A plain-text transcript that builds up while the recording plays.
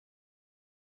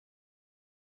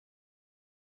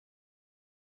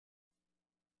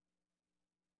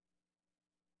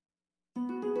There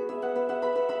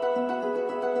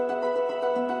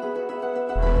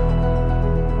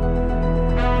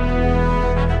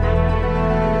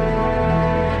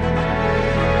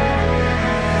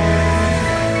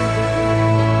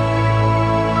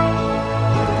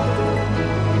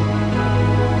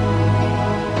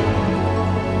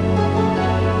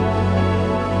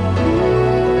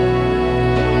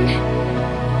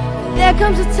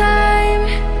comes a time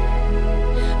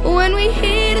when we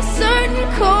heed a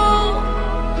certain call,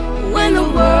 when the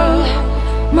world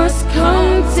must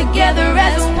come together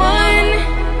as one.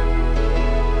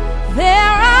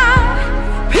 There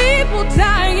are people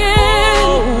dying.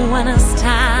 Oh, when it's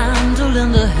time to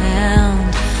lend a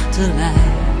hand to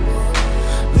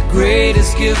life, the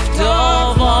greatest gift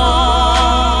of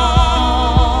all.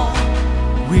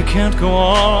 We can't go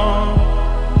on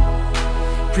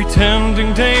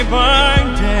pretending day by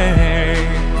day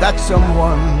that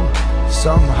someone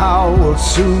somehow will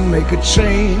soon make a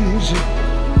change.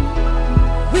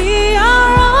 We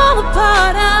are all a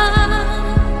part of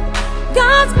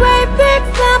God's great big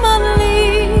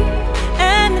family,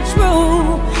 and it's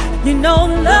true, you know,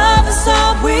 love is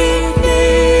all we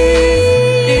need.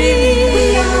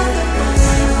 We are the ones,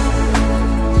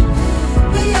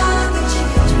 we are the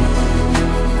children,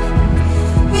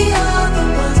 we are the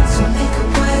ones who make a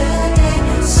brighter day,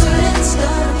 so let's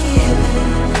start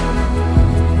giving.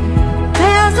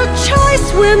 There's a choice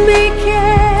we're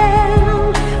making,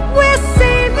 we're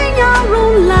saving our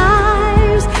own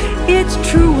lives. It's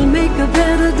true, we'll make a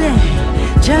better day,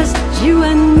 just you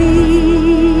and me.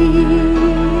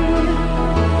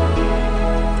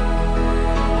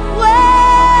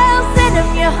 Well, send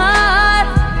them your heart,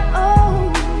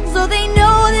 oh, so they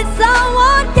know that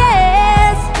someone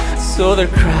cares. So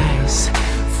their cries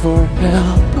for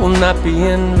help will not be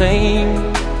in vain.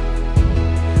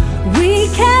 We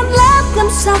can't let them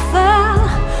suffer,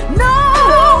 no,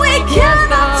 we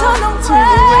cannot turn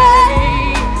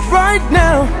away. Right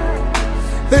now,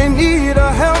 they need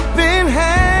a helping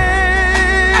hand.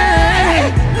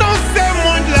 No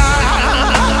someone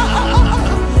lie.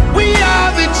 We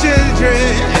are the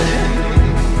children.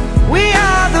 We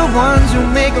are the ones who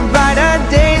make a brighter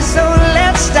day. So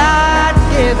let's start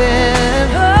giving.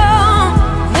 Oh,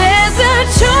 there's a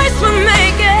choice we're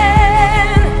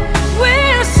making.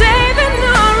 We're saving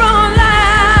our own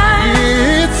lives.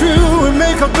 It's true, we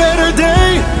make a better day,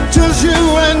 just you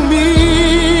and me.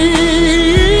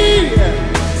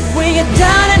 When you're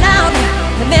down and out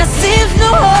and there seems no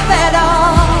hope at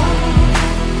all,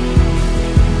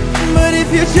 But if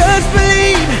you just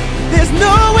believe, there's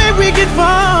no way we can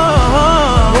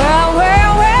fall. Well,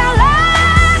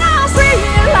 let us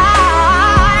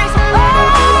realize, oh,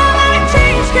 that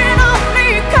change can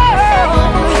only come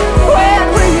when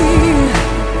we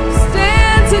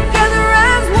stand together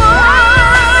as one.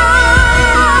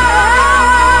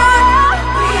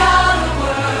 We are the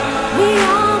world, We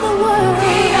are the world.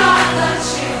 we are the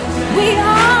children, We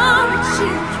are the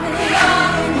children. we are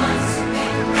the ones who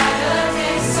make a brighter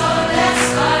day, so let's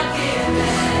start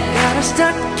giving. Gotta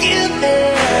start giving.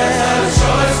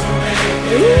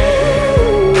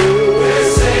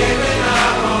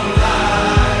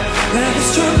 That is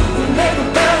true, we make a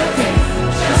better day,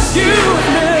 just you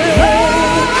and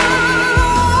me.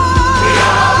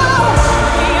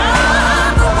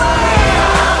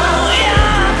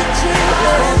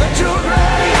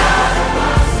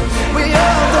 We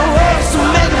are the ones who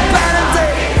make a better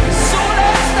day. So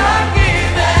let's start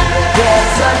giving.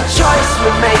 There's a choice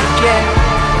we're making.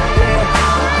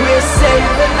 We're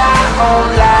saving our own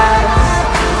lives.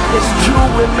 It's true,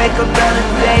 we make a better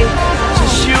day,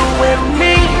 just you and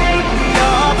me. We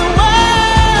are the world.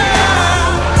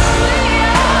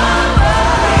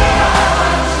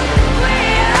 We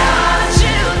are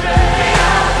children.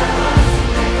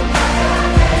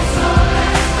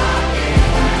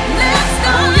 Let's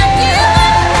start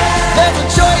giving. There's a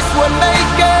choice we're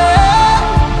making.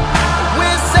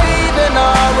 We're saving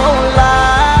our own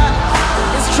lives.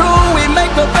 It's true, we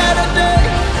make a better day,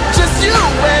 just you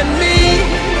and me.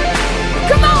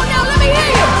 Come on now, let me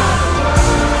hear you.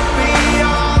 We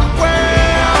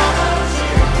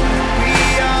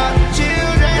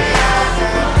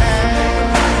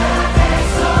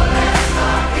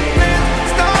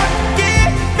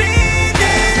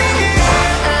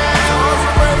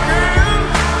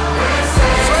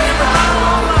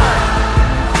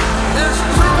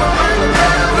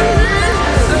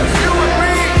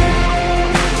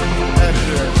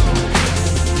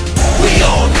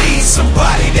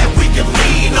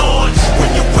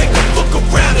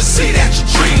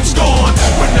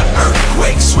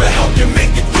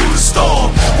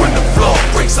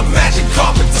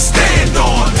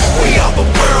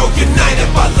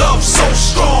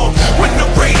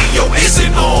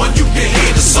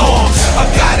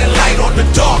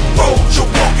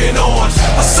walking on.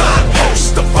 A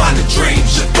signpost to find the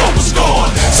dreams you thought was gone.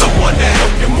 Someone to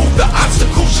help you move the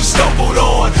obstacles you stumbled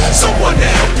on. Someone to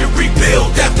help you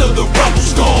rebuild after the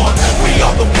rubble's gone. We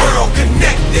are the world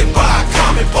connected by a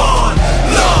common bond.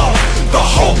 Love, the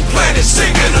whole planet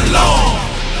singing along.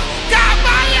 Got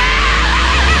my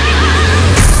love.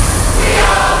 We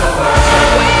are the world.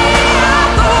 We are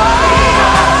the world.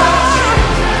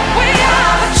 We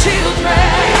are the children.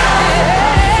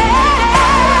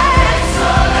 So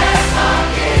let's start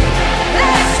giving.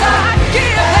 Let's start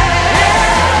giving.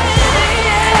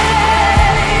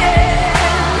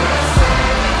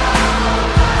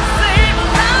 Save a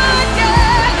life,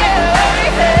 yeah.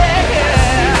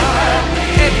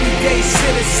 Everyday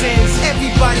citizens,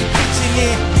 everybody pitching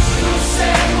in.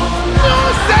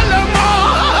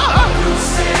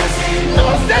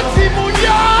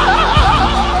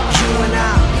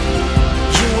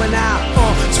 You and I,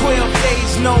 12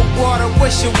 days, no water,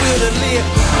 what's your will to live?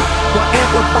 We'll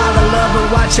amplify the love and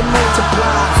watch it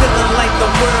multiply. Feeling like the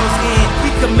world's end, we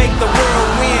can make the world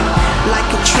win. Like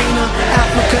Katrina,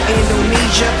 Africa,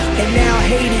 Indonesia, and now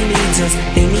Haiti needs us.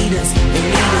 They need us, they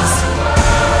need us.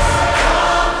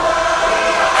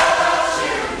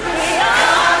 We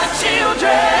are the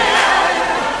children.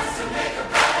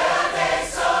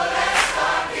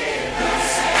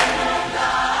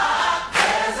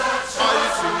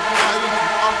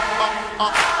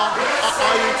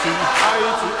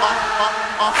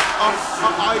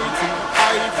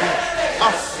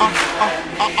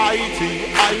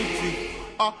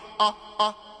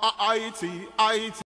 IT.